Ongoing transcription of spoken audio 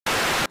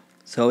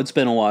So it's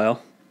been a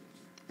while.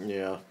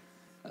 Yeah.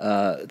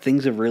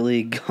 Things have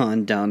really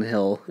gone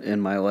downhill in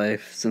my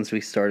life since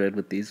we started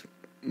with these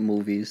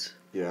movies.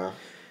 Yeah.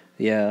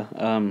 Yeah,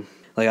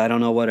 like, I don't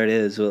know what it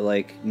is, but,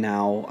 like,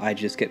 now I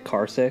just get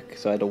car sick,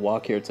 so I had to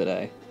walk here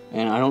today.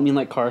 And I don't mean,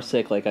 like, car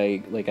sick, like I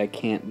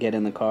can't get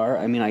in the car.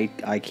 I mean,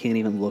 I can't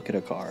even look at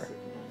a car.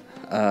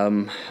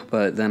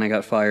 But then I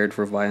got fired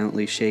for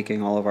violently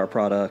shaking all of our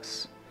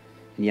products,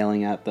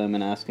 yelling at them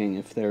and asking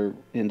if they're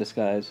in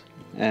disguise.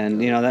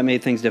 And, that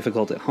made things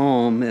difficult at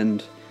home,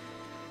 and,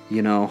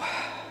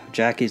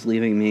 Jackie's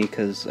leaving me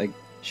because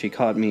she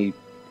caught me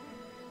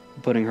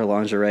putting her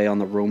lingerie on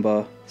the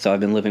Roomba, so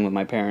I've been living with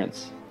my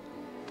parents.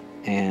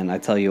 And I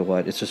tell you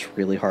what, it's just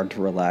really hard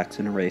to relax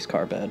in a race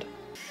car bed.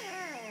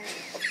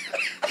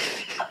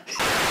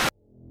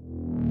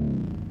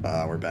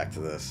 We're back to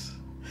this.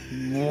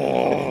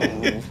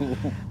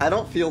 I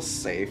don't feel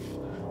safe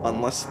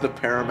unless the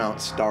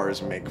Paramount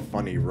stars make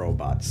funny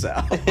robot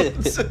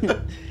sounds.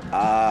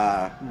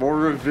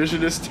 More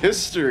revisionist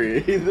history.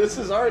 This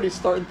is already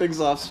starting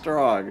things off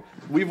strong.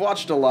 We've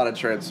watched a lot of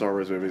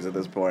Transformers movies at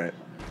this point.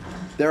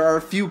 There are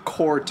a few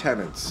core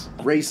tenets.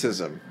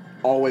 Racism,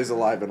 always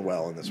alive and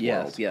well in this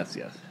world. Yes.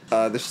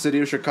 The city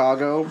of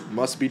Chicago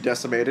must be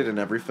decimated in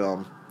every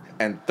film.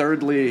 And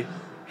thirdly,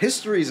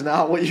 history's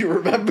not what you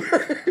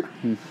remember.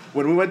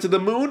 When we went to the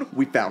moon,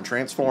 we found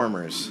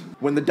Transformers.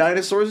 When the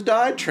dinosaurs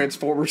died,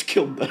 Transformers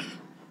killed them.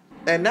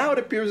 And now it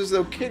appears as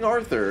though King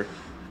Arthur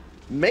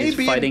may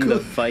be fighting the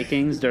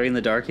Vikings during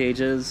the Dark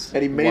Ages,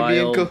 and he may be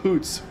in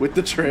cahoots with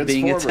the Transformers.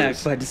 Being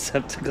attacked by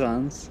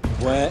Decepticons.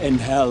 Where in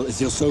hell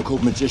is your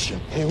so-called magician?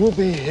 He will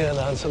be here,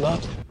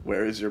 Lancelot.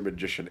 Where is your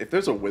magician? If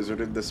there's a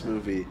wizard in this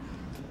movie,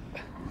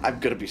 I'm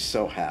gonna be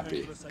so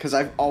happy. Because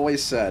I've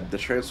always said the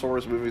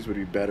Transformers movies would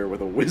be better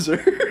with a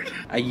wizard.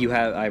 I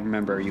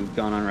remember you've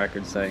gone on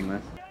record saying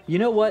this. You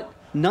know what?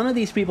 None of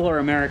these people are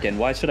American.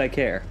 Why should I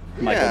care?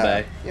 Michael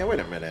Bay. Yeah, wait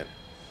a minute.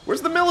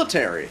 Where's the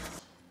military?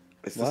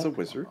 Is this a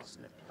wizard?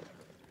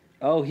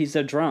 Oh, he's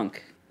a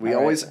drunk. We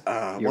always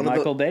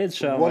Michael Bay's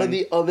show. One of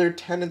the other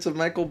tenets of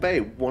Michael Bay,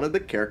 one of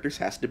the characters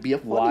has to be a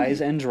funny, wise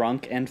and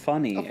drunk and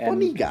funny. A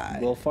funny guy.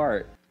 Will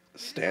fart.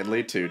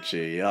 Stanley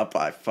Tucci. Yup,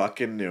 I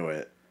fucking knew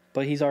it.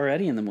 But he's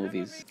already in the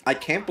movies. I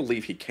can't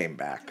believe he came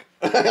back.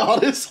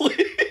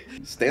 Honestly.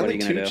 Stanley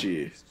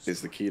Tucci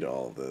is the key to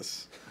all of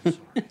this.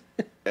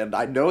 And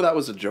I know that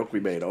was a joke we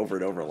made over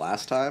and over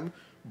last time,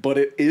 but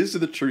it is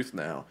the truth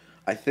now.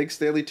 I think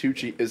Stanley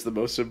Tucci is the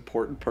most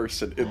important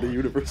person in the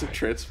universe of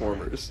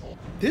Transformers.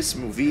 This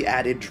movie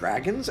added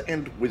dragons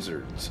and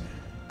wizards.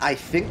 I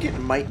think it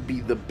might be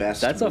the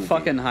best That's movie. A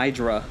fucking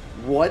Hydra.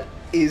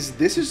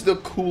 This is the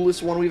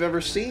coolest one we've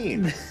ever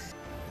seen.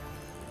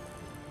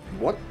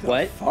 What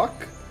the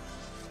fuck?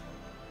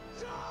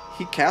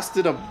 He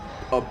casted a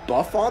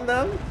buff on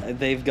them?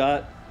 They've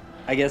got,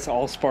 I guess,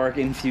 all-spark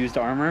infused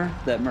armor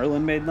that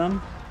Merlin made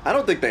them. I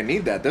don't think they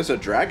need that. There's a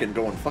dragon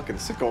going fucking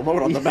sicko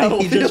mode on the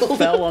battlefield. He just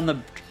fell on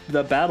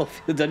the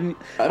battlefield.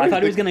 I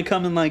thought he was going to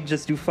come and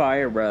just do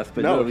fire breath.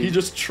 But no, he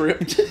just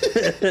tripped.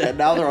 And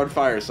now they're on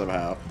fire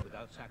somehow.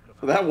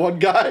 That one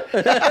guy?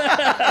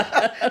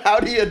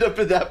 How'd he end up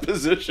in that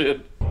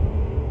position?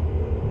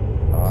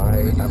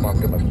 I am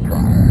Optimus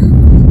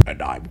Prime. And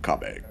I'm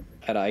coming.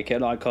 And I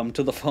cannot come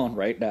to the phone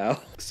right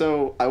now.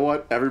 So, I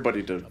want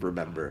everybody to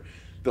remember,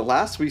 the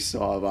last we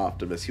saw of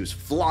Optimus, he was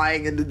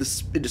flying into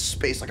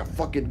space like a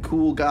fucking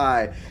cool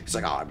guy. He's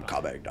like, I'm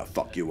coming to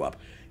fuck you up.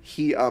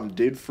 He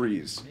did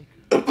freeze.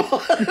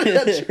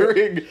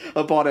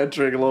 Upon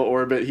entering low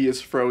orbit, he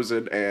is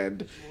frozen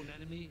and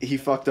he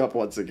fucked up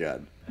once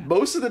again.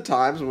 Most of the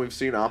times when we've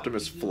seen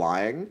Optimus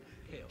flying,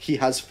 he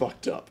has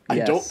fucked up.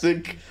 Yes.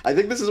 I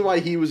think this is why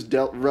he was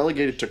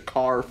relegated to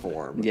car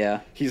form.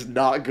 Yeah. He's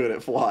not good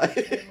at flying.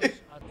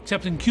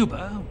 Except in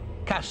Cuba,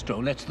 Castro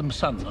lets them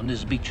sun on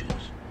his beaches.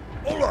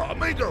 Hola,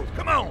 amigos,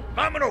 come on,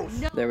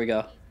 vámonos. There we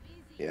go.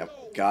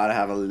 Yep, gotta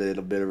have a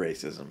little bit of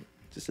racism.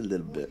 Just a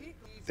little bit.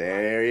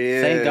 There he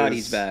is. Thank God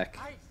he's back.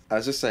 I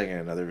was just saying in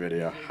another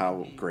video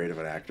how great of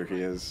an actor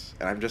he is,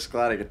 and I'm just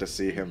glad I get to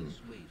see him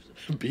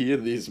be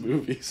in these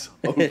movies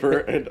over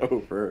and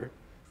over.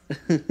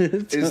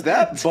 Is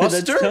that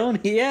Buster? That's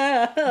Tony,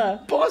 yeah.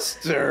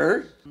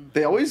 Buster?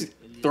 They always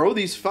throw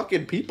these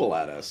fucking people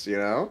at us, you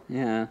know?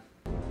 Yeah.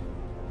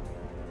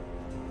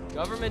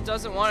 Government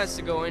doesn't want us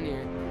to go in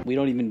here. We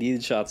don't even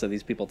need shots of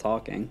these people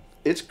talking.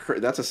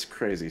 That's a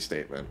crazy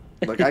statement.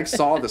 Like, I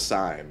saw the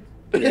sign.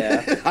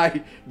 Yeah.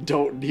 I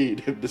don't need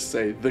him to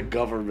say the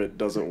government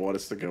doesn't want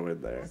us to go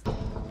in there.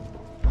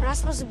 We're not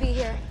supposed to be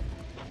here.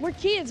 We're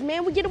kids,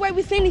 man. We get away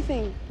with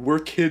anything. We're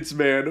kids,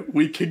 man.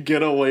 We can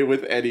get away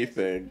with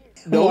anything.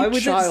 No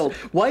child.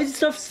 Why is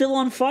stuff still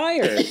on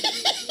fire?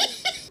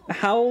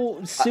 How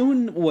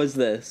soon was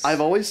this?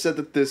 I've always said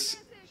that these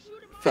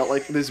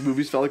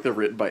movies felt like they're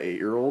written by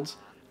 8-year-olds.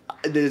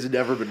 It has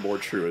never been more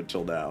true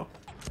until now.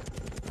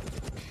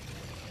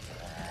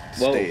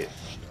 Whoa. State.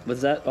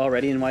 Was that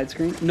already in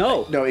widescreen?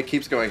 No. No, it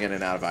keeps going in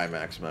and out of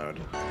IMAX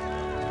mode.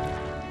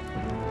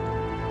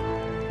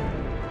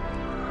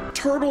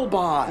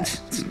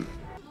 Turtlebot!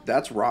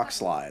 That's Rock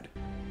Slide.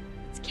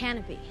 It's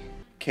Canopy.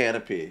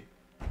 Canopy.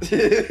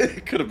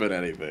 It could have been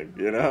anything,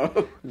 you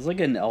know? It's like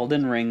an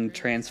Elden Ring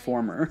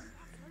transformer.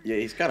 Yeah,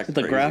 he's kind of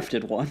The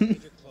grafted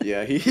one.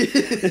 Yeah, he...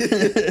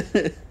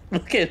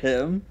 Look at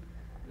him.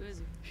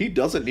 He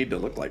doesn't need to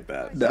look like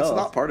that. No. That's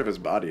not part of his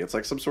body. It's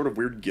like some sort of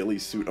weird ghillie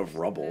suit of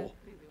rubble.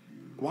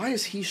 Why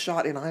is he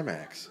shot in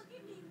IMAX?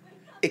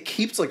 It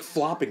keeps like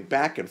flopping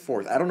back and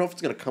forth. I don't know if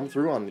it's gonna come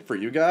through on for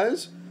you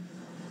guys,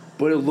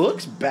 but it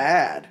looks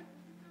bad.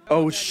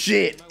 Oh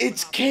shit!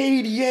 It's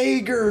Cade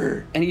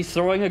Yeager, And he's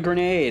throwing a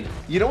grenade.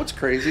 You know what's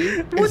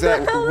crazy? What is the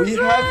that hell we is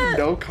have that?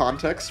 no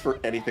context for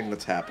anything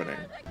that's happening.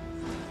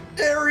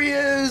 There he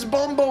is,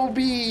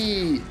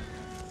 Bumblebee.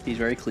 He's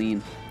very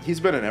clean. He's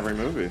been in every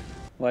movie.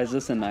 Why is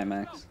this in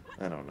IMAX?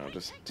 I don't know.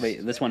 Just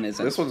Wait, this one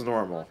isn't. This one's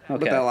normal. Okay.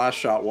 But that last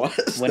shot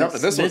was. When No,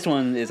 it's- this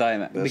one is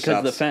IMAX this because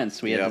of the shot's-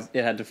 fence. yeah.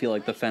 It had to feel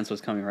like the fence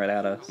was coming right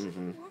at us.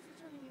 Mm-hmm.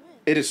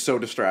 It is so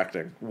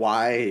distracting.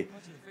 Why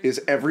is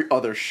every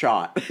other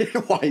shot in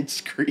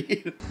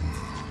widescreen?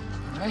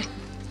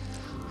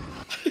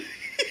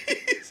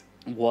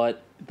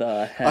 What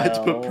the hell? I had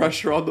to put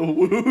pressure on the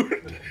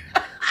wound.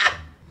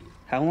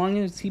 How long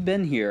has he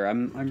been here?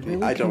 I'm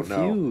really I don't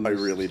confused. know. I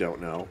really don't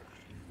know.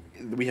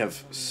 We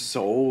have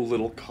so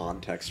little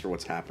context for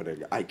what's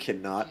happening. I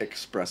cannot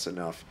express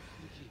enough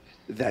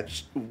that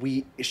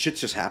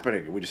shit's just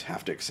happening and we just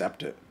have to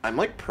accept it. I'm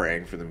like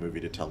praying for the movie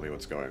to tell me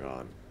what's going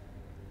on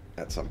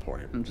at some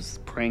point. I'm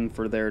just praying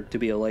for there to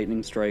be a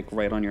lightning strike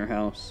right on your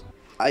house.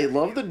 I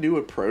love the new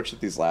approach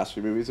that these last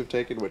few movies have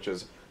taken, which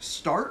is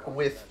start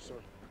with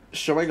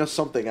showing us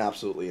something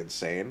absolutely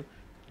insane.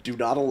 Do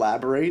not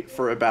elaborate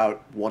for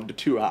about 1 to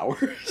 2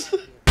 hours.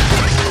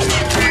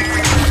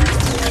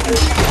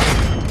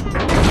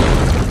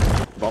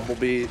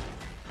 Bumblebee,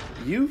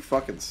 you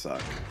fucking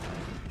suck.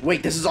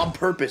 Wait, this is on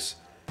purpose.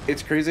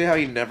 It's crazy how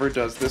he never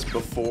does this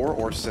before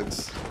or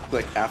since,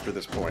 like, after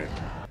this point.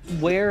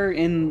 Where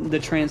in the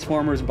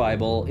Transformers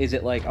Bible is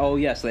it like, oh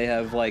yes, they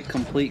have like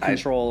complete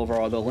control over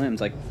all the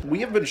limbs? Like, we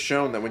have been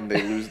shown that when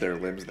they lose their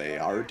limbs, they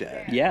are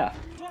dead. yeah.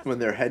 When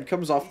their head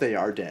comes off, they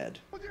are dead.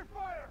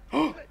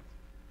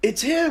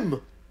 It's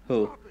him!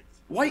 Who?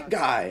 White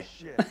guy.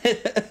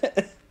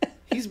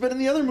 He's been in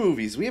the other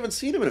movies. We haven't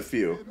seen him in a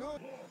few.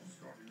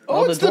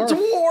 Oh, it's the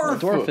dwarf!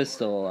 The dwarf is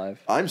still alive.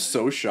 I'm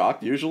so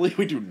shocked. Usually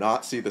we do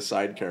not see the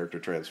side character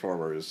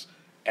Transformers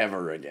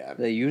ever again.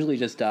 They usually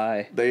just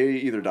die. They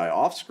either die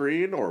off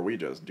screen or we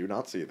just do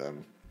not see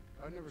them.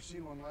 I've never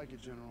seen one like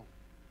it, General.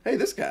 Hey,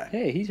 this guy.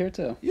 Hey, he's here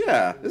too.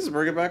 Yeah, this is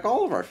bringing back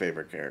all of our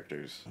favorite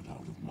characters.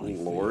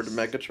 Lord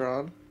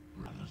Megatron.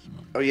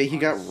 Oh yeah, he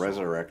got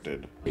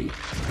resurrected. We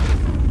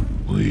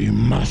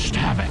must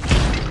have it.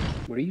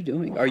 What are you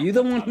doing? Are you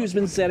the one who's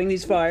been setting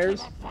these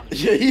fires?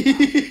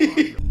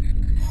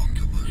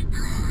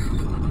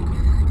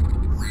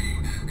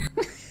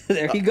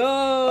 There he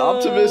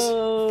goes! Optimus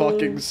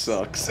fucking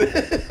sucks.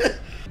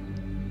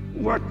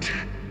 What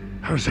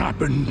has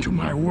happened to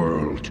my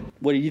world?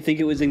 What, did you think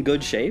it was in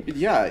good shape?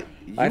 Yeah.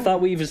 I thought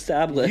we've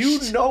established.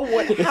 You know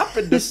what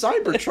happened to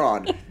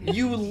Cybertron.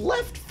 You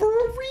left for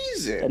a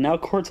reason. And now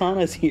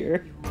Cortana's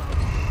here.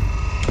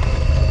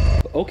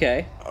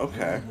 Okay.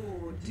 Okay.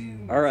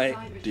 All right.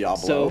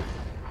 Diablo. So,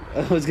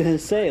 I was gonna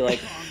say, like,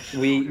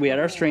 we had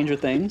our Stranger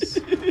Things.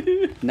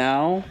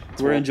 Now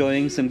we're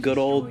enjoying some good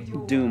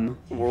old Doom.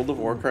 World of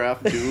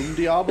Warcraft Doom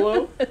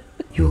Diablo?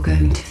 You're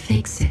going to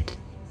fix it,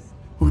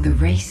 or the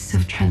race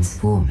of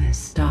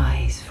Transformers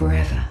dies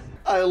forever.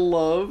 I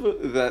love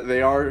that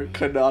they are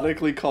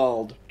canonically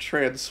called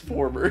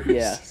Transformers.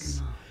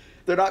 Yes.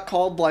 They're not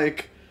called,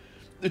 like,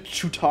 the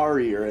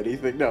Chutari or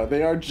anything. No,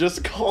 they are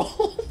just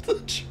called the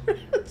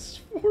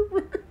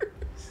Transformers.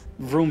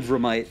 Vroom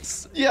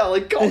vroomites. Yeah,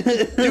 like,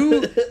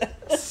 do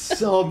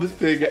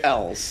something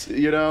else,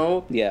 you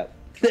know? Yeah.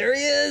 There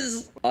he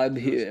is! I'm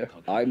here.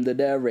 I'm the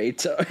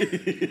narrator.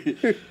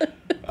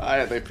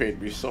 They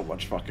paid me so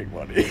much fucking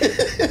money.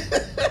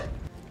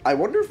 I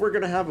wonder if we're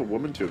gonna have a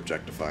woman to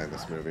objectify in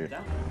this movie.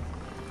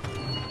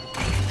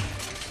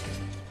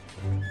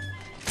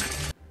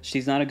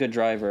 She's not a good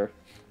driver.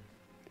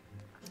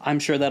 I'm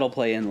sure that'll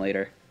play in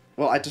later.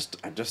 Well, I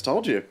just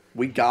told you.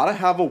 We gotta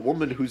have a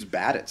woman who's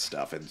bad at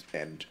stuff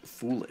and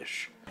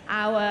foolish.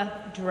 Our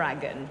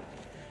dragon.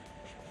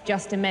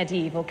 Just a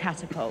medieval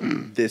catapult.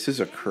 This is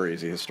a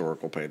crazy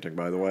historical painting,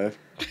 by the way.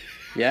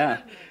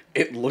 Yeah.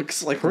 It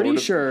looks like Pretty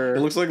sure. It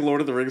looks like Lord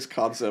of the Rings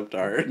concept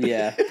art.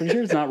 Yeah, pretty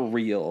sure it's not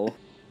real.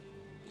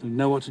 You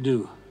know what to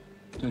do,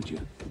 don't you?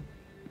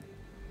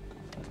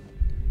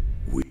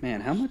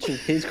 Man, how much of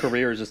his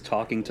career is just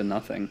talking to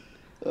nothing?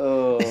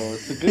 Oh,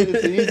 it's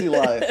an easy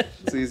life.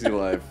 It's an easy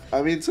life.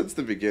 I mean, since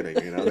the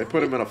beginning, you know, they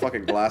put him in a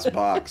fucking glass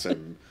box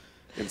and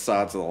in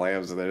Silence of the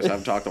Lambs, and they just have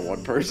him talk to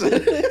one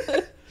person.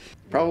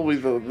 Probably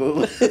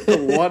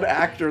the one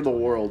actor in the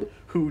world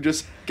who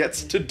just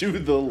gets to do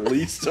the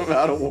least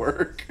amount of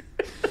work.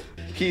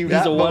 He's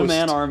a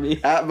one-man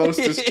army. At most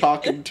is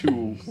talking to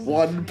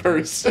one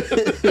person.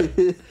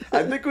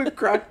 I think we've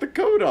cracked the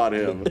code on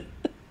him.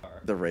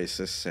 The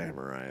racist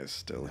samurai is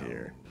still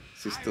here.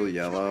 Is he still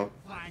yellow?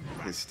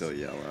 He's still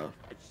yellow.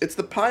 It's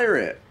the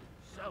pirate.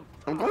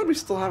 I'm glad we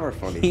still have our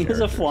funny He is a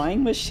characters.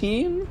 flying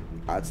machine?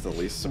 That's the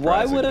least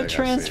Why surprising would a thing I've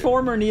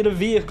transformer need a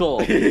vehicle?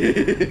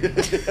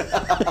 This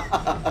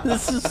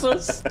is so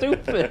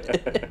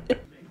stupid.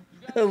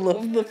 I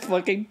love the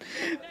fucking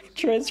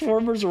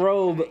Transformers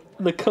robe.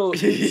 The coat,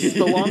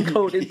 the long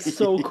coat, it's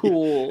so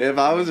cool. If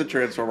I was a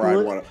Transformer,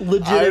 I'd want a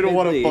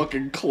Legitimately,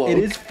 fucking cloak. It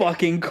is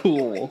fucking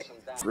cool.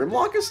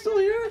 Grimlock is still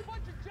here?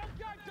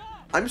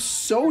 I'm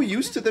so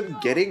used to them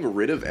getting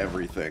rid of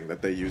everything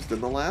that they used in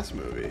the last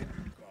movie.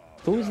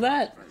 Who's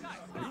that?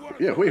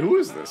 Yeah, wait, who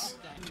is this?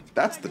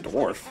 That's the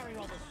dwarf.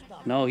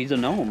 No, he's a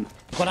gnome.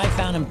 What I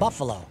found in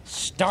Buffalo.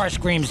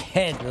 Starscream's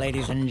head,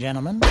 ladies and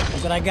gentlemen.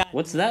 Look what I got.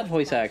 What's that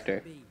voice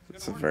actor?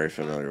 It's a very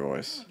familiar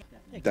voice.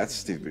 That's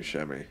Steve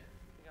Buscemi.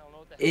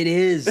 It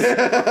is. It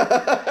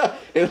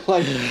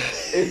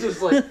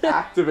just like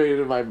activated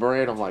in my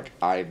brain. I'm like,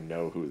 I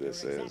know who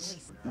this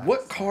is.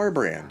 What car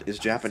brand is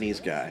Japanese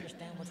guy?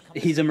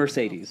 He's a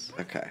Mercedes.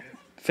 Okay.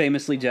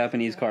 Famously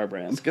Japanese car I was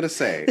brand. gonna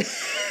say,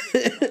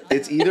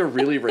 it's either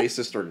really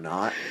racist or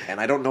not, and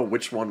I don't know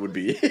which one would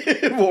be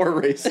more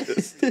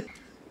racist.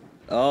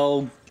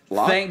 Oh,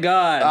 thank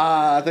God.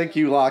 Ah, thank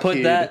you, Lockheed.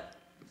 Put that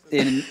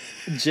in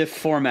GIF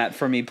format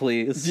for me,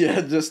 please. Yeah,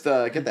 just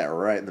get that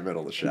right in the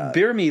middle of the shot.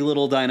 Beer me,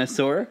 little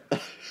dinosaur.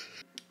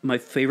 My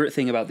favorite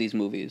thing about these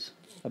movies,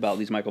 about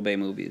these Michael Bay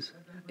movies,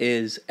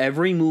 is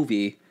every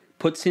movie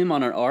puts him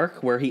on an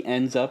arc where he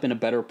ends up in a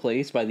better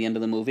place by the end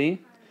of the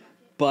movie,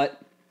 but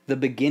the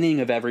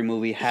beginning of every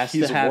movie has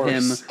to have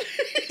worse. him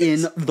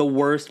in the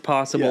worst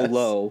possible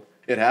low.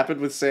 It happened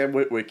with Sam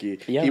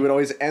Witwicky. Yeah. He would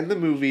always end the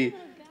movie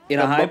In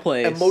a high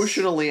place.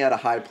 emotionally at a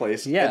high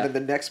place, Yeah. and then the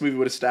next movie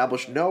would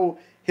establish, no,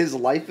 his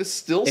life is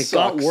still It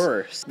sucks. got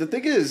worse. The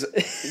thing is,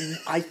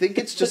 I think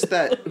it's just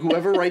that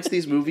whoever writes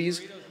these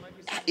movies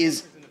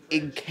is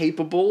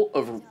incapable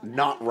of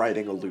not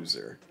writing a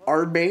loser.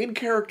 Our main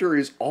character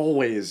is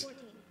always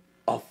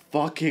a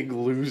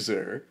fucking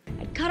loser.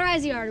 I'd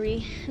cauterize the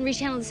artery and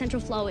rechannel the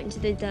central flow into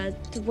the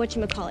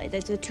whatchamacallit,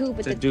 the tube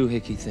with The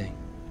doohickey thing.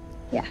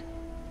 Yeah.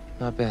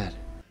 Not bad.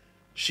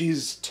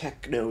 She's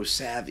techno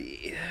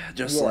savvy,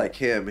 just like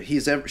him.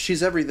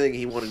 She's everything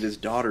he wanted his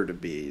daughter to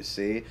be. You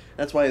see,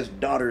 that's why his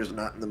daughter's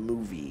not in the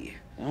movie.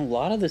 A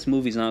lot of this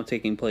movie's not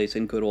taking place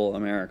in good old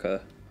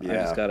America. I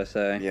just gotta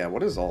say. Yeah,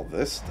 what is all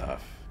this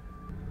stuff?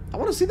 I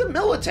want to see the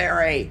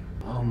military.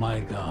 Oh my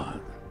God.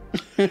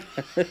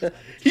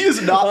 He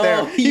is not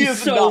there. He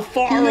is so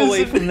far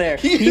away from there.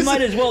 He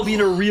might as well be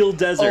in a real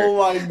desert. Oh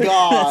my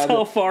God! That's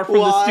how far from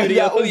the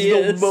studio that was he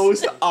the is.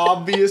 most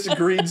obvious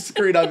green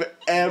screen I've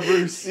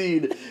ever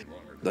seen.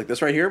 Like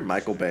this right here,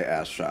 Michael Bay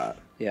ass shot.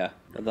 Yeah,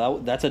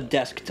 that's a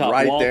desktop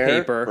Right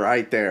wallpaper. there,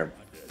 right there.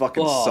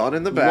 Fucking Oh, sun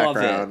in the love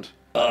background.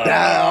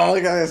 Now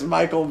look at this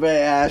Michael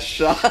Bay ass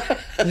shot.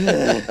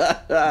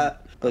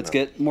 Let's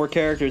get more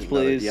characters,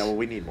 please. Yeah, well,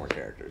 we need more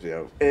characters. You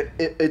know,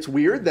 it's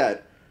weird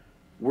that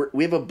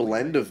we have a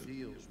blend of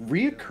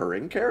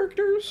reoccurring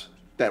characters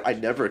that I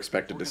never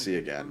expected to see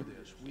again.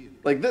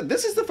 Like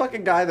this is the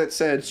fucking guy that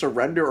said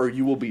 "surrender or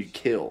you will be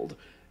killed."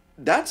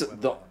 That's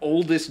the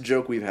oldest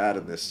joke we've had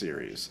in this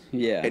series.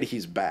 Yeah, and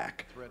he's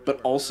back. But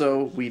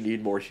also, we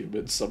need more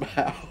humans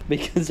somehow.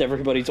 Because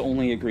everybody's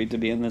only agreed to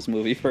be in this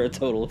movie for a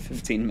total of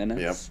 15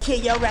 minutes. Yep. Kill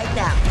you right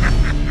now.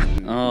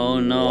 Oh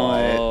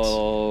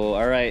no.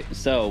 Alright,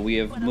 so we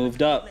have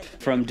moved up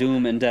from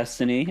Doom and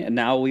Destiny, and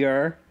now we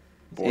are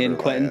in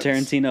Quentin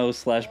Tarantino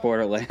 /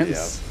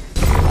 Borderlands.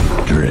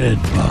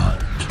 Dreadbot.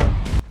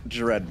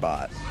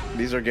 Dreadbot.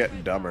 These are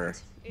getting dumber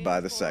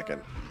by the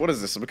second. What is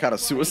this, some kind of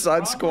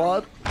Suicide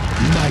Squad?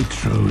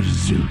 Nitro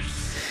Zeus.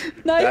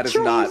 That is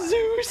not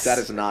Zeus. That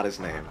is not his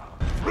name.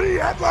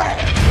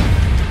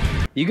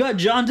 You got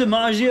John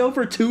DiMaggio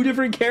for 2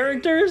 different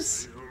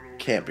characters?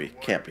 Can't be.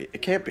 Can't be.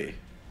 It can't be.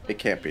 It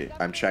can't be.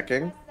 I'm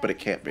checking, but it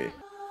can't be.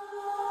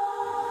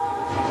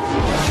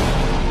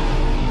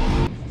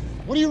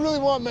 What do you really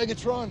want,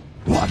 Megatron?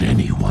 What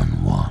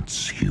anyone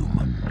wants,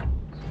 human.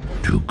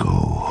 To go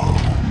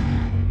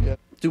home.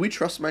 Do we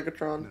trust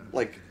Megatron?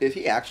 Like, if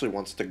he actually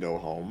wants to go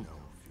home,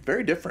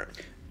 very different.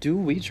 Do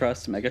we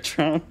trust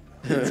Megatron?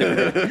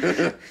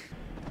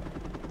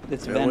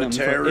 It's Venom.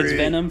 It's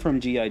Venom from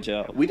G.I.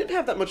 Joe. We didn't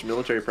have that much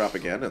military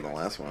propaganda in the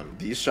last one.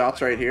 These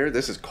shots right here,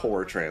 this is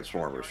core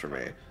Transformers for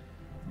me.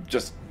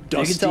 Just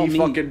dusty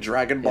fucking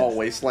Dragon Ball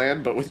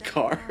wasteland, but with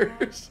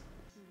cars.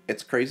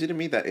 It's crazy to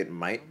me that it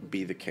might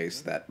be the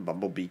case that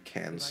Bumblebee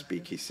can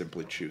speak, he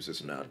simply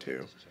chooses not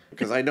to.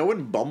 Because I know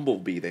in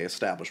Bumblebee they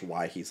establish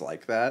why he's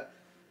like that,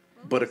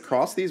 but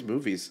across these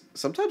movies,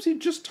 sometimes he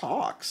just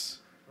talks.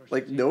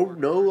 Like, no,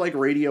 like,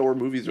 radio or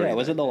movies or anything.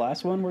 Was it the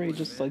last one where he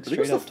just, like, straight up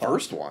I think it was the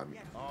first one.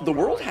 The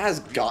world has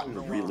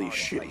gotten really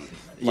shitty.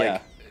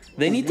 Like,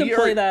 they need to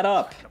play that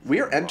up. We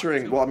are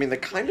entering, well, I mean, they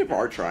kind of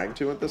are trying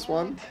to at this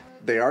one.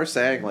 They are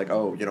saying, like,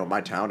 oh, you know,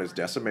 my town is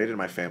decimated,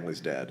 my family's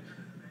dead.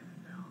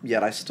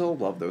 Yet I still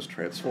love those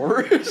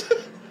Transformers.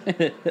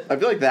 I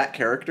feel like that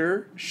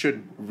character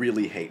should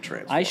really hate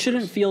Transformers. I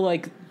shouldn't feel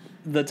like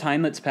the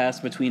time that's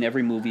passed between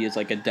every movie is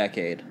like a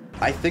decade.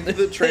 I think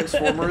the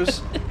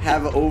Transformers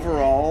have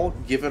overall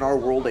given our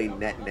world a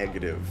net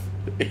negative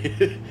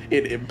in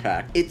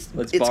impact.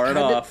 Let's bar it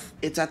off.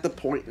 It's at the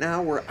point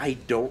now where I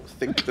don't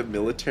think the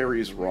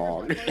military is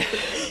wrong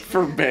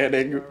for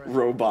banning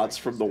robots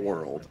from the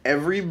world.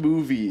 Every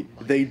movie,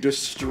 they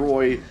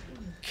destroy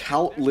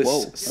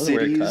countless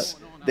cities.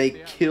 They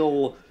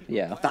kill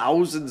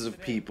thousands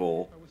of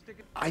people.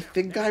 I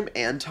think I'm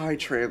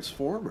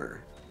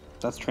anti-Transformer.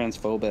 That's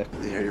transphobic.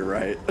 Yeah, you're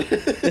right.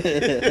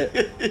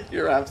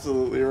 You're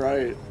absolutely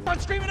right. I'm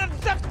screaming at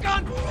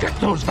Decepticon! Get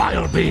those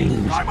vile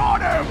beings! I'm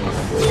on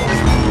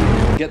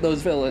him! Get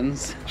those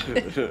villains.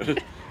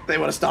 They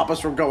want to stop us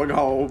from going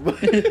home.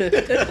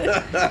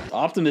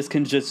 Optimus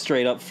can just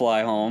straight up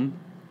fly home.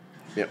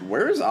 Yeah,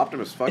 where is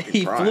Optimus fucking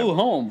He Prime? flew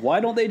home. Why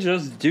don't they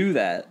just do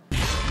that?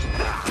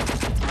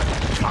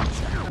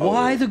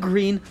 Why the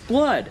green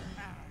blood?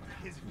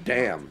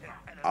 Damn.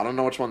 I don't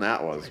know which one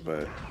that was,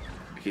 but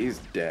he's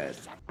dead.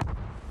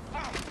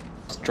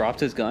 Just dropped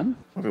his gun?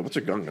 I mean, what's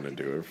a gun gonna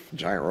do if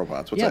giant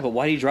robots? What's But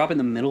why do you drop it in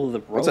the middle of the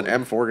road? What's an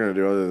M4 gonna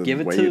do other than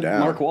Give it weigh to you down?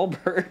 Mark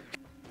Wahlberg.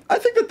 I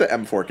think that the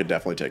M4 could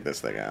definitely take this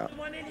thing out.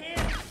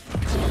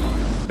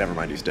 Never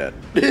mind, he's dead.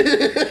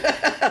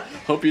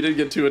 Hope you didn't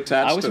get too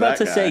attached. I was to about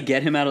that to guy. say,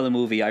 get him out of the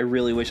movie. I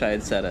really wish I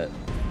had said it.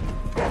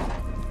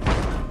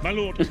 My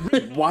lord.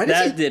 Why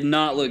does that did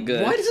not look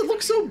good. Why does it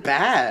look so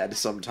bad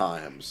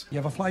sometimes? You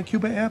ever fly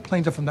Cuba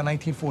airplanes are from the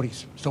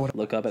 1940s? So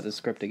Look up at the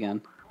script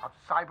again.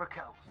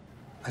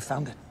 I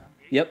found it.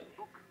 Yep.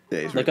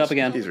 Yeah, he's Look up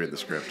again. He's reading the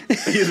script.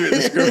 He's reading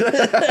the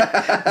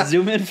script.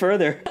 Zoom in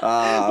further.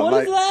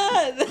 What is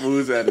that?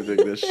 Who's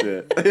editing this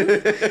shit?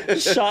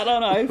 Shot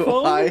on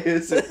iPhone? Why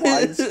is it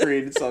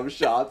widescreen some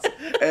shots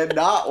and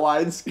not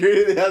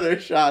widescreen the other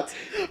shots?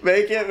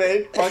 Make it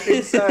make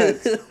fucking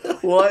sense.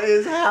 What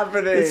is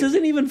happening? This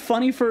isn't even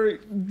funny for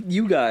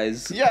you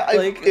guys. Yeah,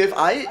 like if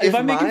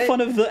I'm making fun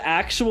of the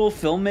actual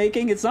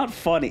filmmaking, it's not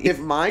funny. If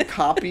my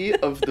copy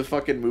of the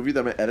fucking movie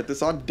that I'm gonna edit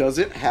this on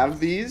doesn't have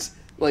these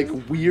like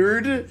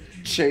weird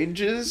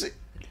changes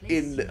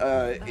in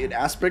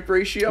aspect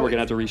ratio, we're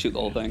gonna have to reshoot the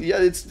whole thing. Yeah,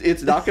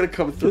 it's not gonna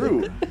come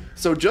through.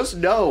 So just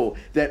know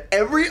that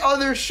every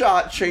other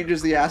shot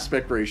changes the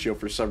aspect ratio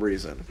for some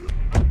reason.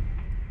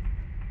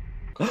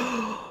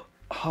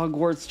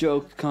 Hogwarts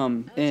joke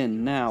come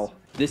in now.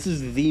 This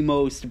is the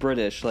most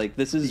British. Like,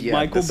 this is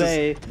Michael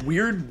Bay.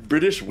 Weird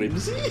British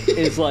whimsy?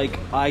 Is like,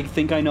 I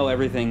think I know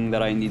everything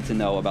that I need to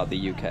know about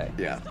the UK.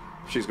 Yeah.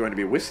 She's going to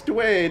be whisked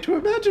away to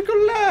a magical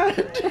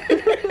land.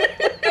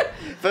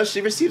 First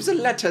she receives a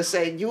letter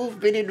saying you've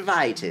been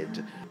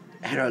invited.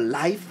 And her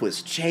life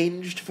was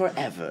changed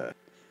forever.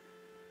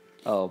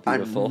 Oh,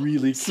 beautiful. I'm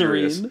really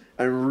curious. Serene.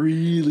 I'm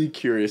really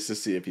curious to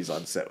see if he's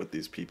on set with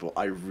these people.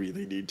 I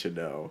really need to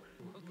know.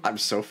 I'm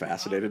so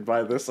fascinated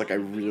by this. Like, I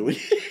really...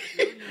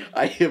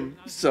 I am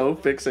so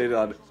fixated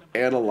on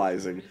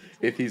analyzing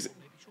if he's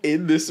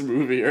in this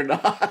movie or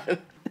not.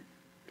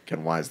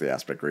 And why is the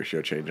aspect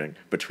ratio changing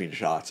between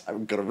shots?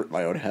 I'm gonna rip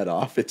my own head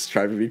off. It's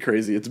driving me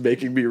crazy. It's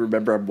making me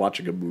remember I'm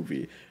watching a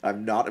movie.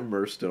 I'm not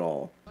immersed at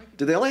all.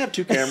 Did they only have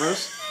 2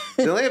 cameras?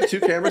 They only have 2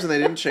 cameras and they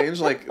didn't change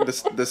like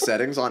the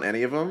settings on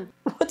any of them?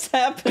 What's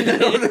happening? I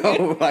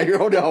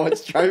don't know.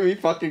 It's driving me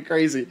fucking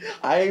crazy.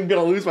 I am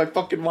gonna lose my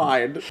fucking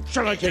mind.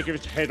 Shall I take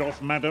its head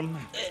off, madam?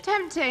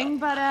 Tempting,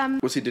 but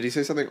Did he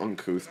say something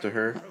uncouth to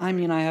her? I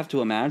mean, I have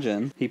to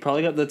imagine. He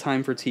probably got the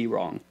time for tea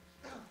wrong.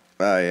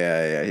 Oh,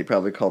 yeah. He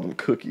probably called them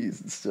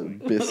cookies instead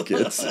of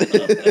biscuits.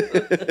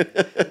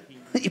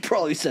 He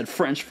probably said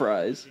French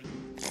fries.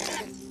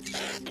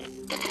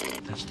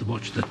 That's the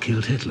watch that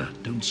killed Hitler.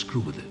 Don't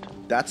screw with it.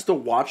 That's the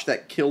watch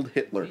that killed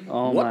Hitler.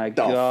 Oh what my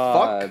the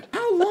God. Fuck?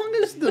 How long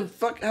has the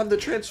fuck have the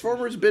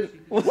Transformers been?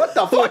 What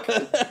the fuck?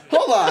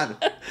 Hold on.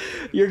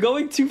 You're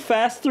going too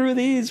fast through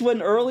these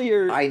when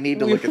earlier... I need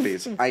to look at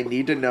these. I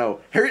need to know.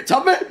 Harriet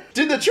Tubman?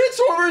 Did the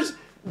Transformers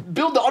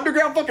build the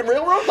underground fucking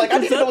railroad? Like, I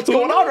need to know what's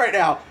going on right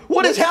now.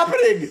 What is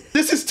happening?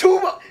 This is too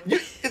much.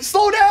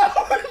 Slow down.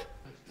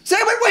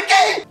 Sam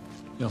Witwicky!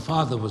 Your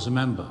father was a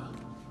member.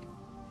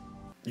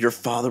 Your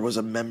father was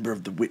a member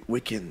of the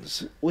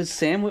Witwickens. Was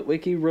Sam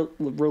Witwicky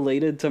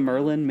related to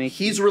Merlin?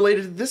 He's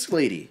related to this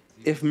lady.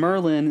 If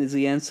Merlin is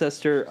the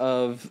ancestor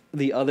of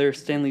the other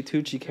Stanley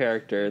Tucci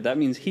character, that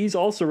means he's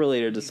also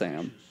related to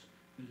Sam.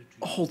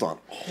 Hold on.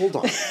 Hold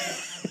on.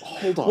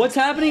 What's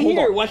happening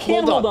here? Why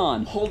can't hold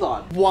on? Hold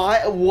on.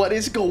 Why? What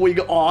is going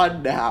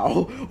on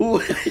now? Are we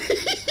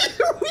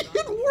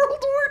in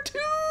World War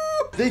II?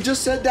 They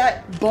just said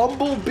that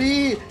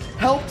Bumblebee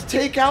helped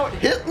take out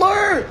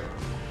Hitler.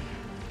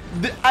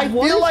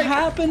 What is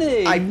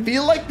happening? I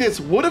feel like this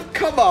would have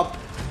come up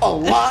a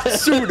lot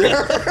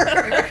sooner.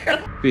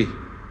 B.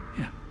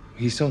 Yeah.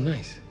 He's so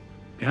nice.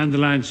 Behind the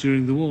lines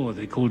during the war,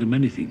 they called him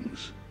many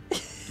things.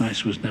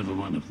 Nice was never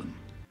one of them.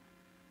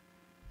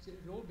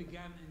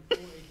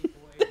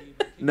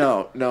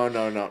 No.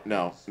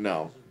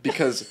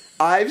 Because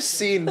I've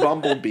seen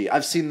Bumblebee.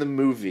 I've seen the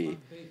movie.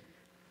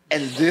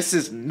 And this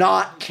is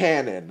not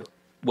canon.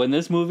 When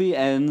this movie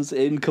ends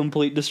in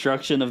complete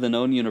destruction of the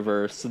known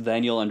universe,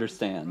 then you'll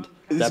understand.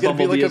 It's that gonna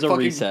be Bumblebee like is a a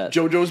fucking reset.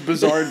 JoJo's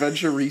Bizarre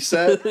Adventure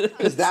reset,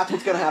 because that's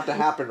what's gonna have to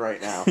happen right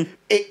now.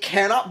 It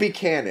cannot be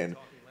canon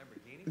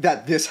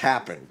that this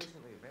happened.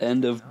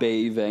 End of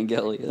Bay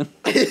Evangelion.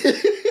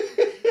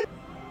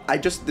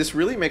 This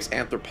really makes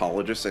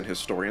anthropologists and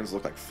historians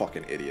look like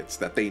fucking idiots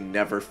that they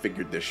never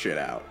figured this shit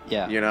out.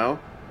 Yeah. You know?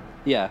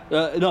 Yeah.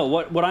 No,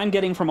 what I'm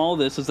getting from all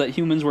this is that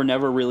humans were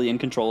never really in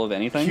control of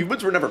anything.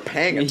 Humans were never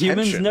paying attention.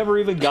 Humans never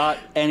even got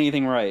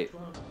anything right.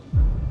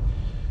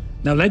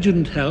 Now,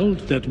 legend held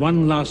that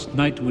one last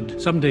knight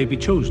would someday be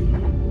chosen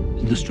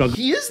in the struggle.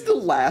 He is the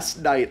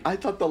last knight. I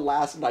thought the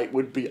last knight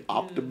would be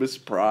Optimus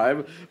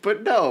Prime,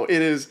 but no,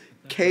 it is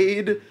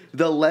Cade,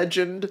 the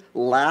legend,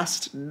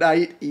 last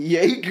knight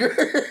Jaeger.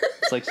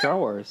 It's like Star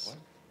Wars.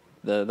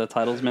 The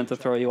title's meant to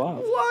throw you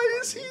off. Why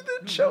is he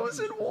the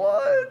chosen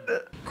one?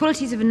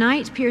 Qualities of a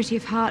knight: purity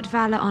of heart,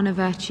 valor, honor,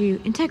 virtue,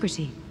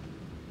 integrity.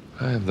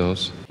 I have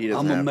those.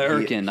 I'm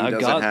American. I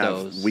got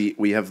those.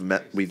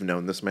 We've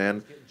known this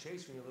man.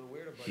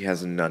 He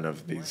has none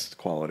of these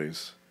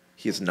qualities.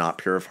 He is not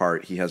pure of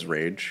heart. He has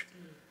rage.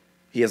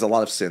 He has a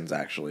lot of sins,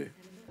 actually.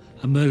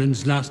 A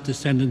Merlin's last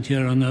descendant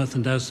here on Earth,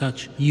 and as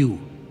such, you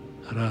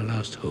are our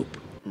last hope.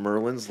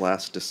 Merlin's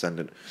last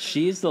descendant.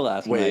 She's the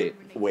last knight.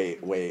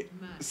 Wait.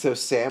 So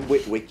Sam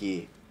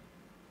Witwicky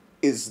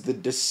is the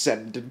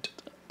descendant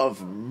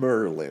of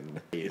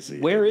Merlin.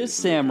 Where is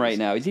Sam right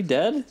now? Is he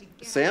dead?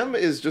 Sam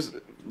is just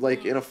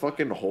like in a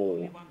fucking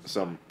hole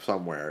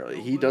somewhere.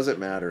 He doesn't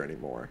matter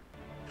anymore.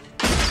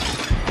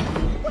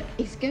 What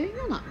is going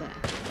on up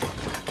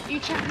there? You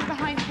checking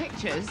behind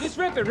pictures? Just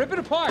rip it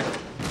apart.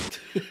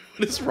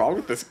 What is wrong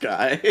with this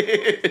guy?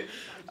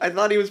 I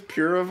thought he was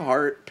pure of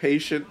heart,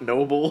 patient,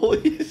 noble.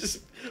 He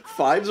just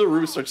finds a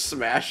room, starts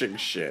smashing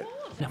shit.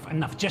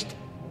 Enough. Just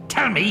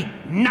tell me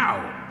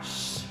now.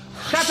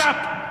 Shut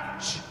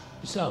up.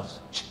 Yourselves.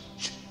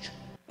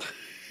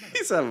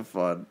 He's having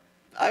fun.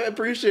 I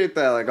appreciate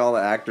that. Like all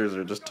the actors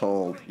are just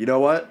told, you know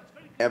what?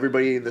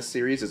 Everybody in this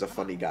series is a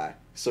funny guy,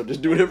 so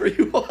just do whatever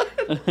you want.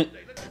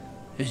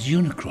 As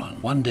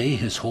Unicron, one day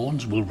his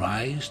horns will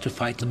rise to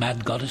fight the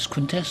mad goddess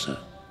Quintessa.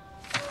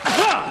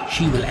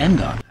 She will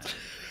end on.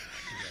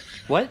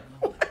 What?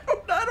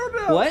 I don't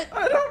know. What?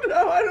 I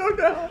don't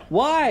know.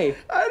 Why?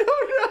 I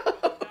don't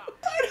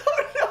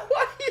know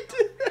why you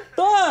did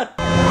that.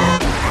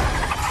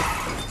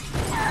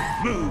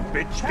 Move,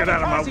 bitch, get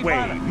out of my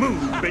way. Move,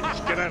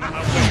 bitch, get out of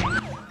my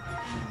way.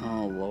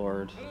 Oh,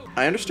 Lord.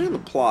 I understand the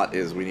plot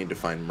is we need to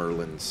find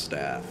Merlin's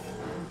staff.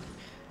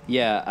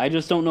 Yeah, I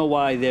just don't know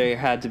why there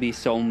had to be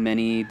so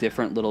many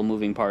different little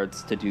moving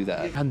parts to do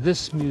that. And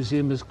this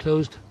museum is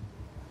closed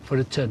for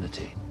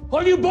eternity.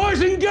 All you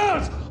boys and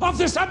girls, off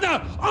the sub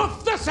now!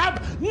 Off the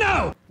sub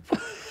now!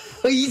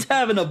 He's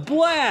having a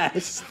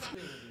blast!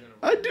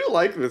 I do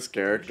like this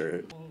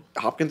character.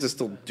 Hopkins is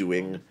still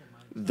doing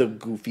the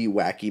goofy,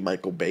 wacky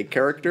Michael Bay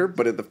character,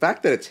 but the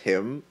fact that it's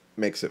him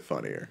makes it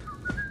funnier.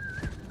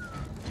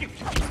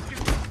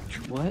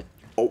 What?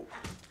 Oh.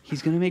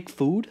 He's gonna make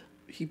food?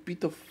 He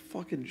beat the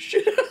fucking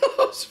shit out of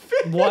those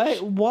fish.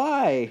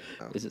 Why?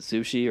 Is it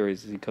sushi or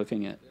is he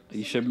cooking it?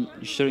 You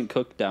shouldn't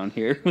cook down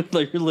here with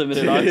like your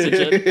limited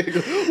oxygen.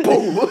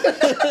 Boom!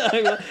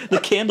 The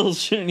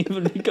candles shouldn't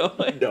even be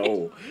going.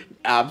 No,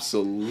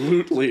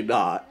 absolutely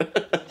not.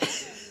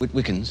 With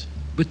Wiccans?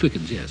 With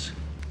Wiccans, yes.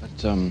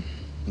 But,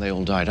 they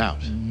all died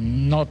out.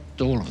 Not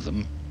all of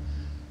them.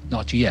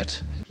 Not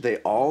yet. They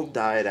all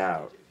died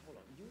out.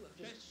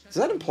 Does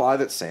that imply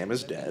that Sam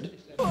is dead?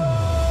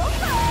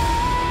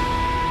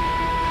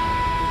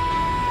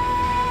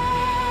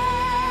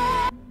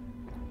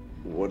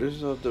 What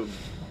is the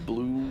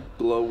blue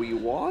glowy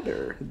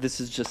water? This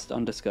is just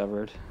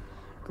undiscovered.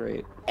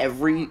 Great.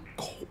 Every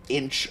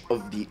inch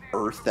of the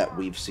Earth that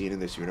we've seen in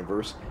this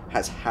universe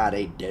has had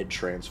a dead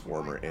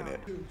Transformer in it.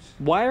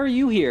 Why are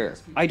you here?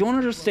 I don't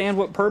understand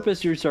what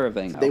purpose you're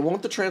serving. They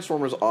want the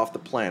Transformers off the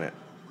planet.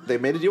 They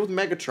made a deal with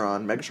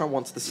Megatron. Megatron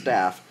wants the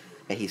staff,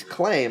 and he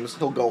claims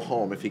he'll go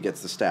home if he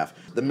gets the staff.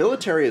 The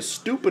military is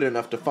stupid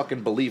enough to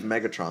fucking believe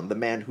Megatron, the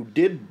man who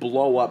did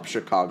blow up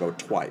Chicago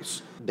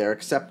twice. They're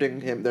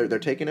accepting him. They're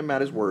taking him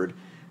at his word.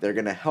 They're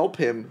going to help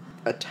him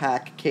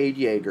attack Cade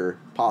Yeager,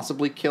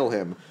 possibly kill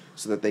him,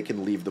 so that they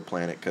can leave the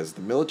planet, because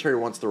the military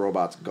wants the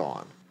robots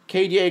gone.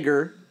 Cade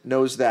Yeager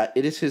knows that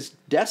it is his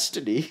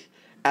destiny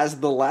as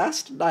the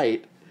last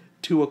knight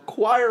to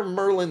acquire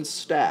Merlin's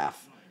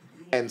staff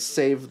and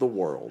save the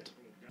world.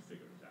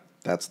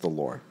 That's the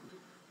lore.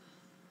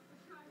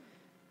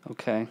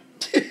 Okay.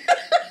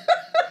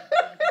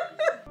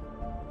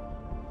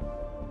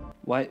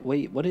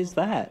 Wait, what is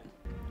that?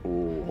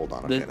 Ooh, hold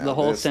on. Okay, the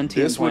whole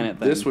sentient planet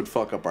thing. This would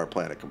fuck up our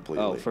planet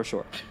completely. Oh, for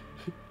sure.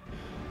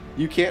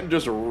 You can't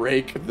just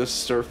rake the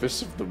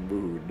surface of the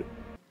moon.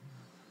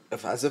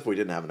 As if we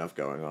didn't have enough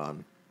going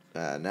on.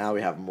 Now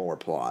we have more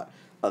plot.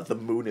 The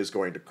moon is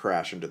going to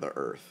crash into the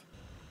Earth.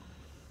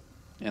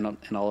 And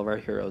all of our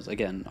heroes,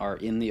 again, are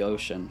in the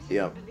ocean.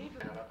 Yep.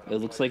 It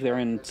looks like they're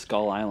in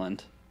Skull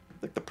Island.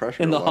 Like the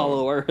pressure in the alone.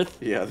 hollow earth.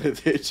 Yeah,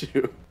 they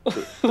do.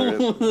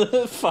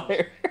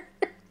 Fire.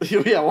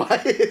 Yeah,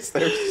 why is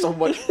there so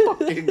much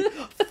fucking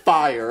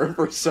fire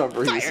for some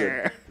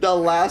reason? The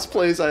last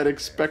place I'd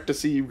expect to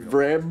see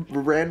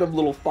random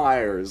little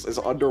fires is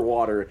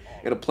underwater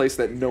in a place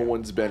that no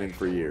one's been in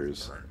for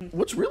years.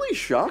 What's really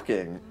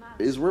shocking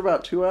is we're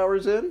about 2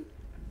 hours in.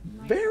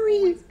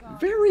 Very,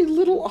 very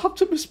little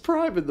Optimus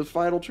Prime in the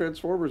final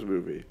Transformers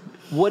movie.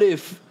 What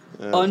if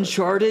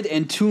Uncharted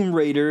and Tomb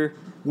Raider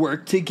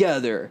work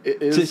together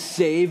to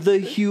save the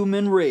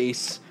human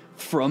race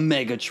from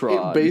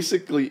Megatron? It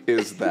basically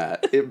is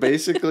that. It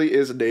basically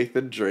is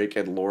Nathan Drake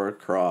and Lara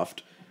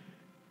Croft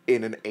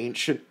in an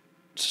ancient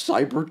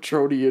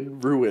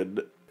Cybertronian ruin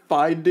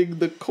finding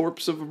the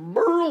corpse of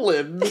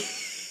Merlin,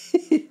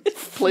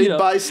 played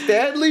by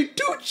Stanley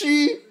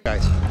Tucci.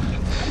 Guys,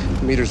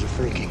 meters are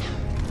freaking.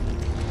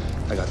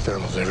 I got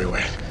thermals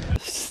everywhere.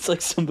 It's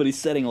like somebody's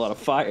setting a lot of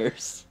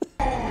fires.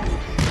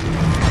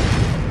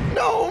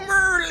 No,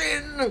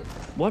 Merlin!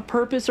 What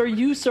purpose are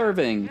you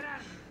serving?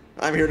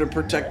 I'm here to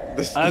protect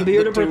this. I'm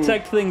here to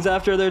protect things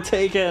after they're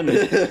taken.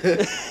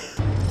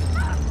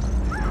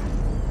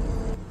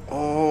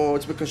 Oh,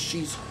 it's because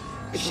she's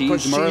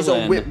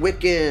Merlin. a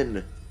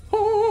Wiccan.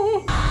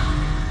 Oh.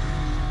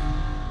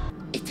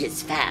 It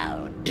is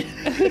found.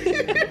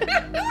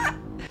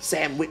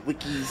 Sam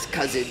Witwicky's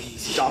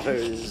cousin's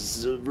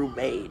daughter's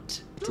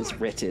roommate. It is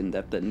written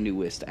that the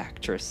newest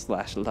actress /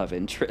 love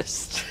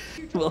interest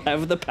will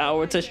have the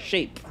power to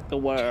shape the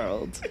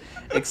world.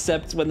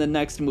 Except when the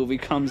next movie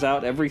comes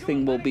out,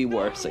 everything will be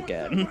worse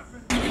again.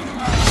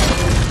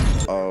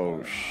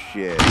 Oh,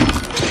 shit.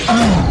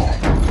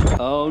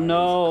 Oh,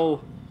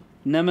 no.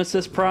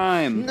 Nemesis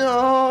Prime.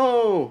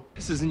 No!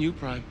 This isn't you,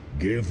 Prime.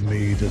 Give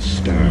me the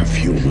staff,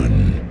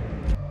 human.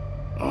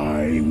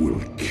 I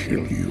will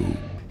kill you.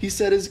 He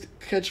said his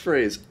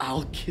catchphrase,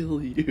 "I'll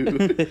kill you."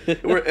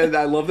 And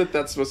I love that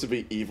that's supposed to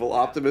be evil.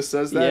 Optimus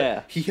says that.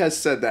 Yeah. He has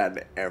said that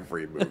in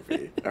every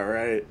movie. All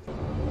right.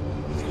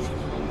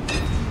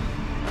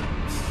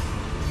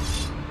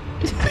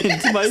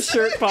 Into my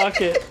shirt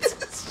pocket.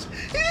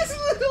 His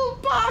little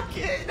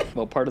pocket.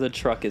 What part of the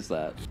truck is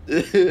that?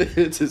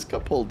 It's his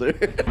cup holder.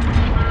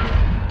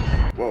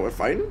 Whoa, we're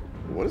fighting?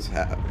 What is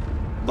happening?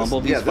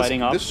 Bumblebee's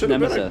fighting off This should have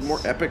been Nemesis. a more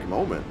epic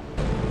moment.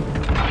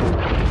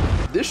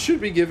 This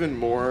should be given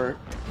more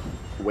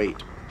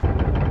weight.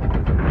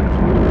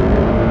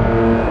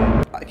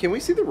 Can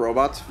we see the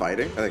robots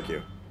fighting? Thank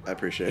you. I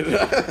appreciate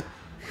it.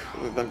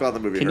 I'm glad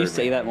the movie Can you heard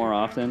say me. that more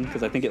often?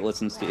 Because I think it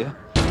listens to you.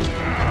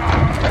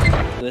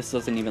 This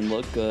doesn't even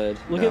look good.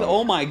 Look at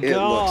oh my god. It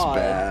looks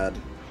bad.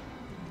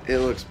 It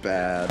looks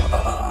bad.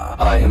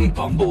 I am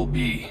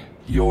Bumblebee,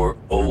 your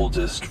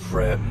oldest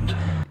friend.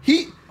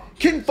 He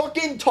can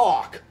fucking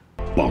talk.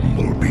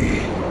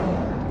 Bumblebee,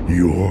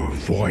 your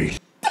voice.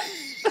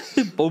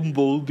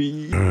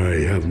 Bumblebee.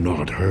 I have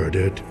not heard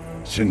it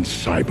since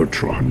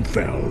Cybertron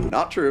fell.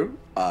 Not true.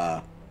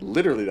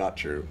 Literally not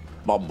true.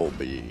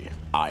 Bumblebee,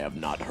 I have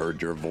not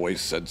heard your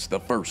voice since the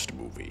first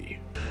movie.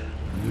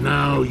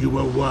 Now you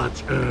will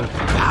watch Earth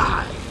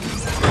die.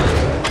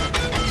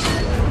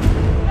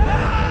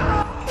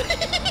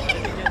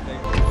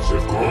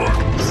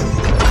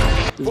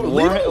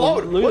 Look at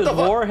this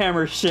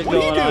Warhammer shit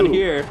going on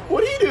here.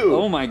 What'd he do?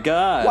 Oh my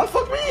god. Why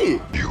fuck me?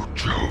 You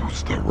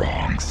chose the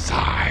wrong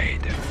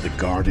side. The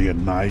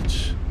Guardian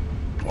Knights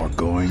are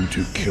going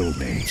to kill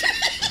me.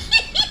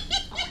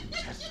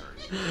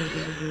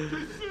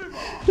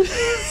 This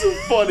is the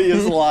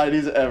funniest line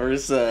he's ever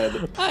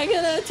said. I'm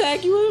gonna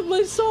attack you with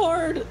my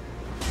sword.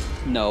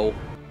 No.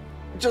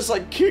 Just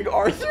like King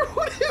Arthur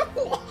would have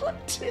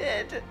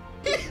wanted.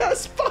 He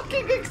has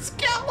fucking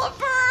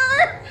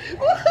Excalibur!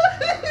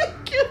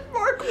 Give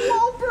Mark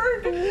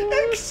Wahlberg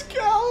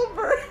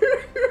Excalibur!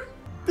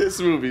 This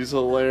movie's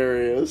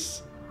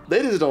hilarious.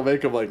 They just don't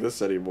make them like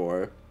this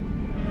anymore.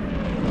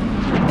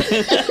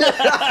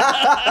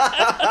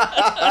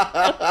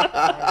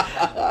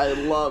 I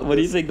love What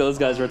do you think those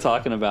guys were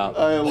talking about?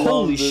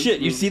 Holy shit,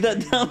 you see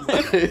that down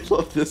there? I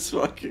love this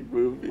fucking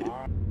movie.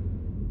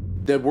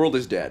 The world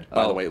is dead,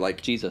 by the way.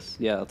 Like Jesus,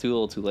 yeah, too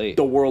little, too late.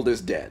 The world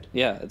is dead.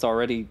 Yeah, it's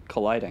already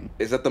colliding.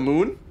 Is that the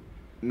moon?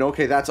 No,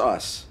 okay, that's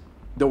us.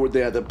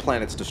 The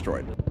planet's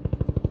destroyed.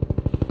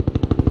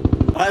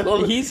 I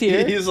love He's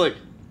here. He's like,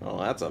 oh,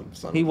 that's a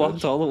son. He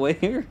walked all the way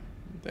here.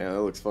 Damn,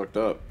 that looks fucked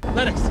up.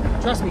 Lennox,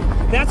 trust me,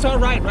 that's all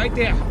right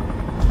there.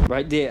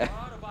 Right there.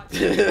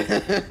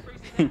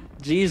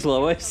 Jeez,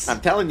 Lois.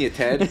 I'm telling you,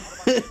 Ted.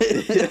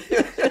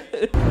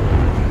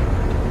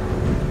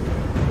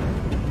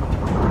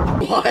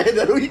 Why?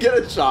 Then we get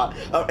a shot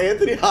of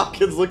Anthony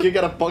Hopkins looking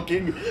at a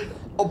fucking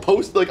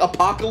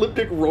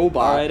apocalyptic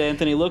robot. All right,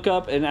 Anthony, look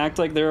up and act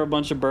like there are a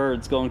bunch of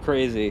birds going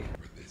crazy.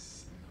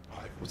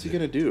 What's he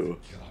gonna do?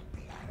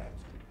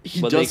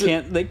 But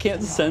they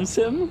can't sense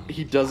him.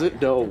 He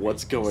doesn't know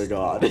what's going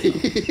on.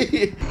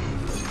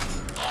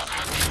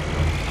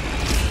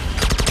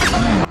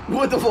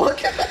 What the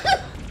fuck?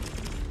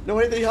 No,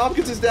 Anthony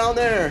Hopkins is down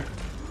there.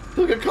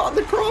 He'll get caught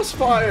in the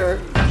crossfire.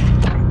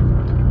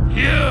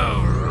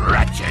 You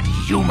wretched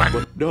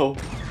human. No.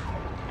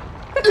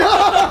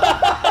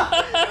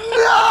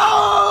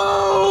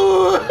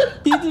 No!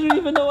 He didn't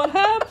even know what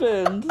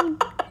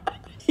happened.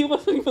 He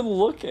wasn't even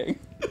looking.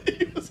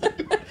 He was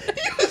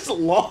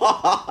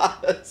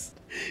lost.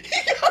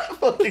 He got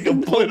fucking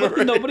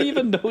obliterated. Nobody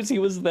even knows he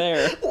was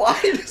there. Why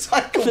does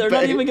Michael They're Bay...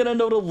 not even gonna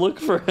know to look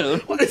for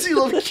him. Why does he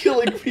love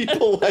killing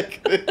people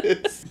like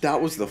this?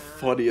 That was the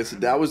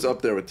funniest. That was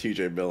up there with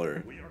T.J.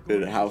 Miller.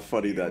 And how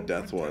funny that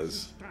death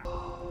was.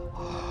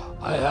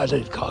 I had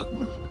it,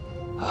 Cogman.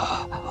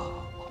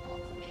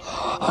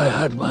 I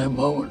had my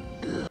moment.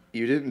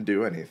 You didn't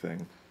do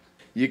anything.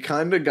 You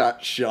kind of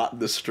got shot in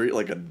the street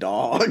like a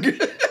dog.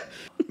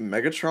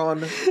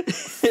 Megatron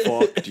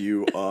fucked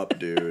you up,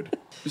 dude.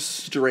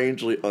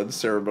 Strangely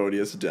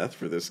unceremonious death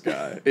for this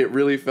guy. It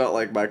really felt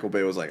like Michael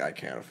Bay was like, I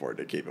can't afford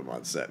to keep him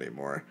on set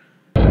anymore.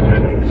 It's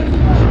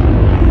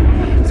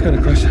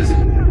gonna crush us.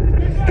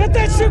 Get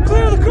that ship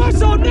clear of the crush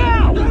zone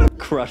now!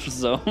 Crush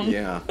zone?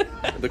 Yeah,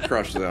 the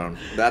crush zone.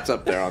 That's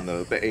up there on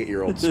the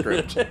 8-year-old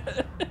script.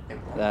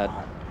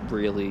 That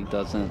really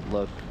doesn't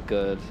look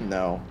good.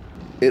 No.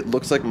 It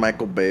looks like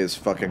Michael Bay is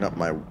fucking up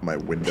my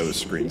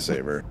Windows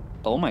screensaver.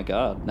 Oh my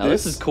god. Now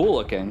this is cool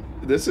looking.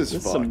 This is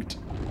fucked.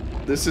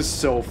 This is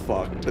so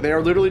fucked. They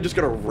are literally just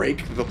gonna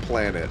rake the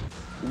planet.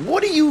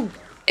 What do you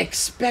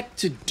expect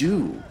to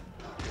do?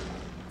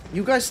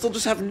 You guys still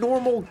just have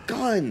normal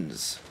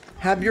guns.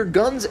 Have your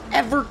guns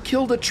ever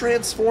killed a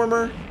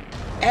Transformer?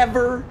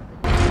 Ever?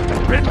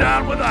 Been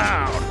down with a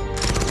hound.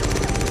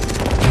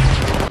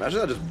 Imagine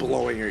that just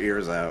blowing your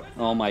ears out.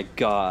 Oh my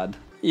god.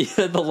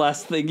 Yeah, the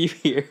last thing you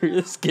hear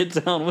is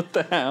get down with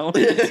the hound.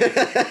 You're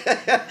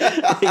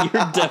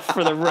deaf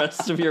for the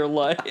rest of your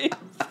life.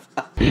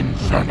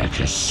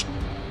 Infernicus.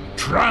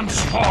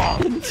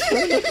 Transform.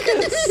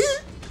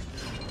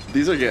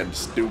 These are getting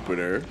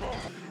stupider.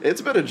 It's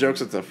been a joke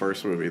since the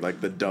first movie,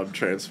 like the dumb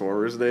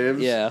Transformers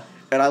names. Yeah.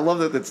 And I love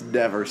that it's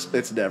never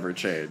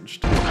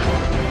changed.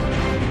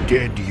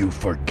 Did you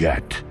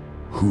forget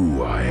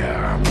who I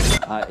am?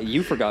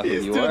 You forgot who you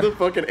He's are. doing the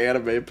fucking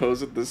anime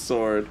pose with the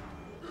sword.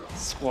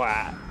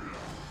 Swat.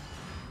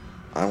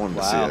 I wanted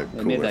to see a cooler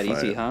They made that fight.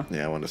 easy, huh?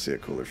 Yeah, I wanted to see a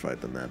cooler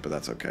fight than that, but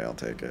that's okay. I'll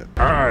take it.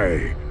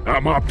 I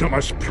am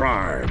Optimus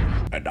Prime.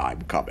 And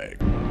I'm coming.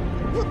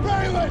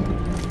 Balin!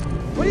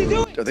 What are you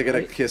doing? Are they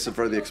gonna kiss in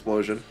front of the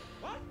explosion?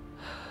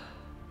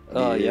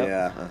 Oh,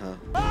 yeah.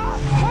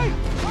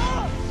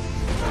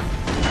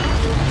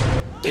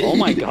 Oh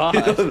my god.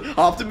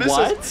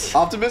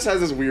 Optimus has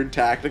this weird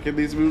tactic in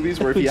these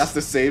movies where if he has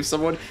to save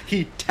someone,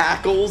 he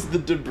tackles the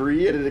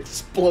debris and it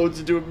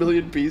explodes into a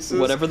million pieces.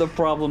 Whatever the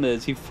problem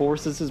is, he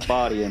forces his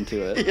body into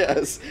it.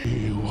 Yes.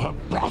 You were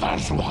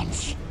brothers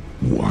once.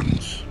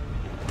 Once.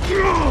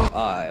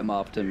 I am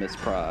Optimus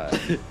Prime.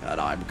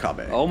 And I'm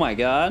coming. Oh my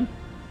god.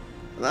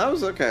 That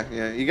was okay.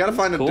 Yeah, you gotta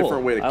find a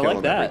different way to kill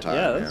him every time.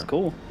 Yeah, that's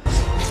cool.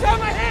 Show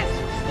my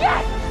hands!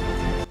 Yes!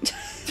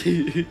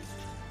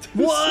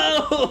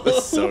 Whoa! This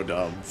is so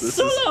dumb. This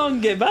so is long,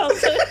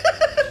 Bowser.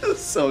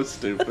 so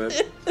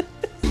stupid.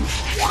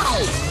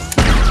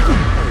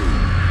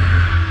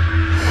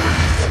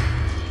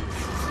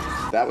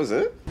 That was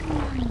it?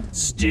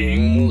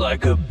 Sting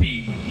like a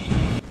bee.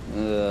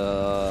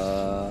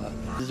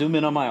 Zoom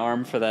in on my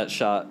arm for that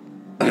shot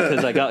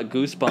because I got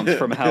goosebumps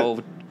from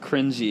how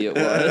cringy it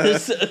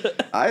was.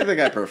 I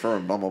think I prefer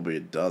when Bumblebee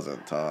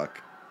doesn't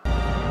talk.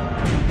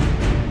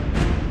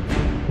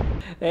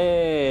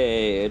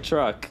 Hey, a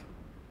truck.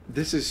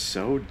 This is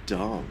so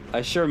dumb.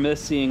 I sure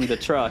miss seeing the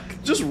truck.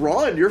 Just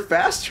run. You're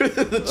faster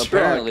than the truck.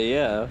 Apparently,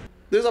 yeah.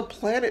 There's a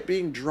planet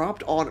being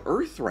dropped on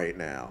Earth right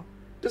now.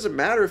 Doesn't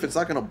matter if it's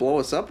not going to blow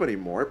us up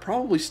anymore. It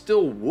probably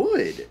still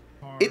would.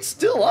 It's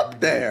still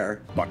up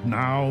there. But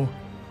now,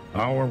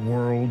 our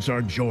worlds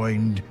are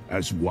joined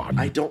as one.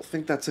 I don't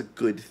think that's a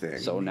good thing.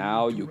 So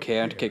now you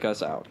can't kick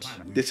us out.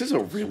 This is a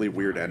really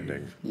weird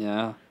ending.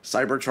 Yeah.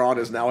 Cybertron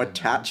is now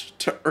attached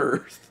to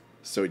Earth.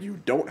 So you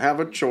don't have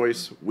a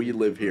choice. We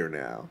live here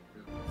now.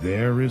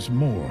 There is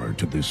more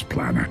to this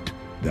planet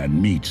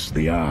than meets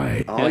the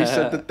eye. Oh, he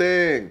said the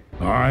thing.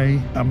 I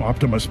am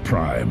Optimus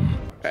Prime.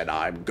 And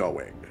I'm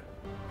going.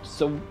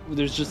 So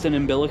there's just an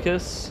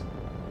umbilicus?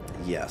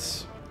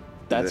 Yes.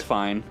 That's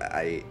fine.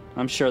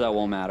 I'm sure that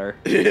won't matter.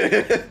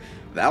 That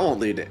won't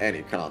lead to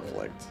any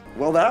conflict.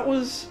 Well, that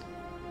was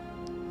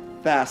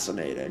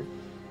fascinating.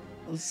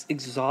 It was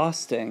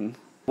exhausting.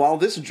 While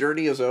this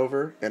journey is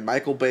over and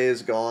Michael Bay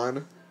is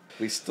gone,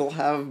 we still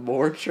have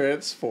more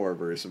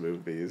Transformers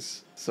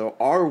movies. So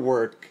our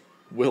work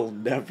will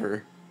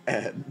never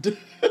end.